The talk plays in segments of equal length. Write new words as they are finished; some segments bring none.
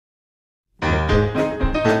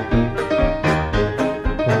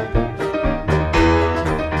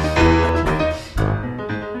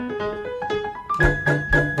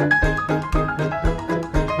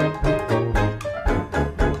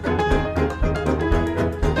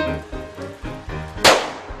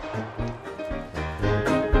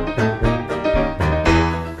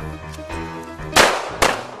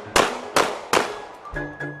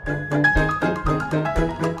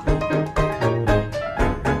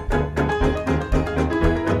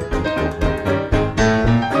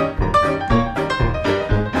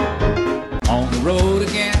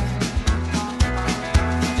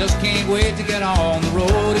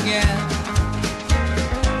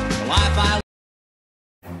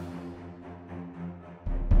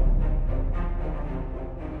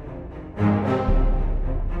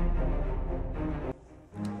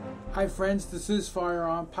Hi friends, this is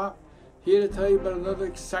FirearmPop, here to tell you about another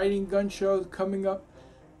exciting gun show coming up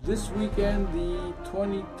this weekend, the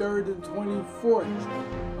 23rd and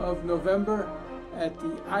 24th of November at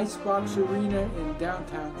the Icebox Arena in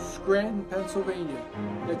downtown Scranton, Pennsylvania.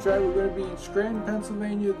 That's right, we're going to be in Scranton,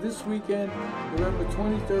 Pennsylvania this weekend, November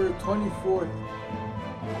 23rd, 24th.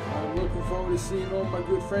 I'm looking forward to seeing all my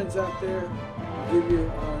good friends out there. I'll give you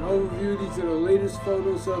an overview. These are the latest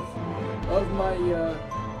photos of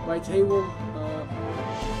my table.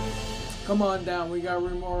 Come on down. We got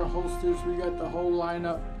Remora holsters. We got the whole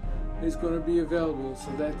lineup is going to be available.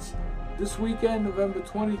 So that's this weekend, November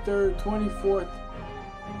 23rd, 24th,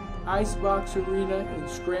 Icebox Arena in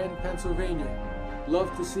Scranton, Pennsylvania.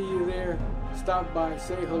 Love to see you there. Stop by,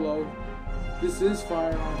 say hello. This is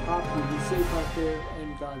FirearmPop. You be safe out there,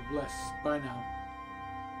 and God bless. Bye now.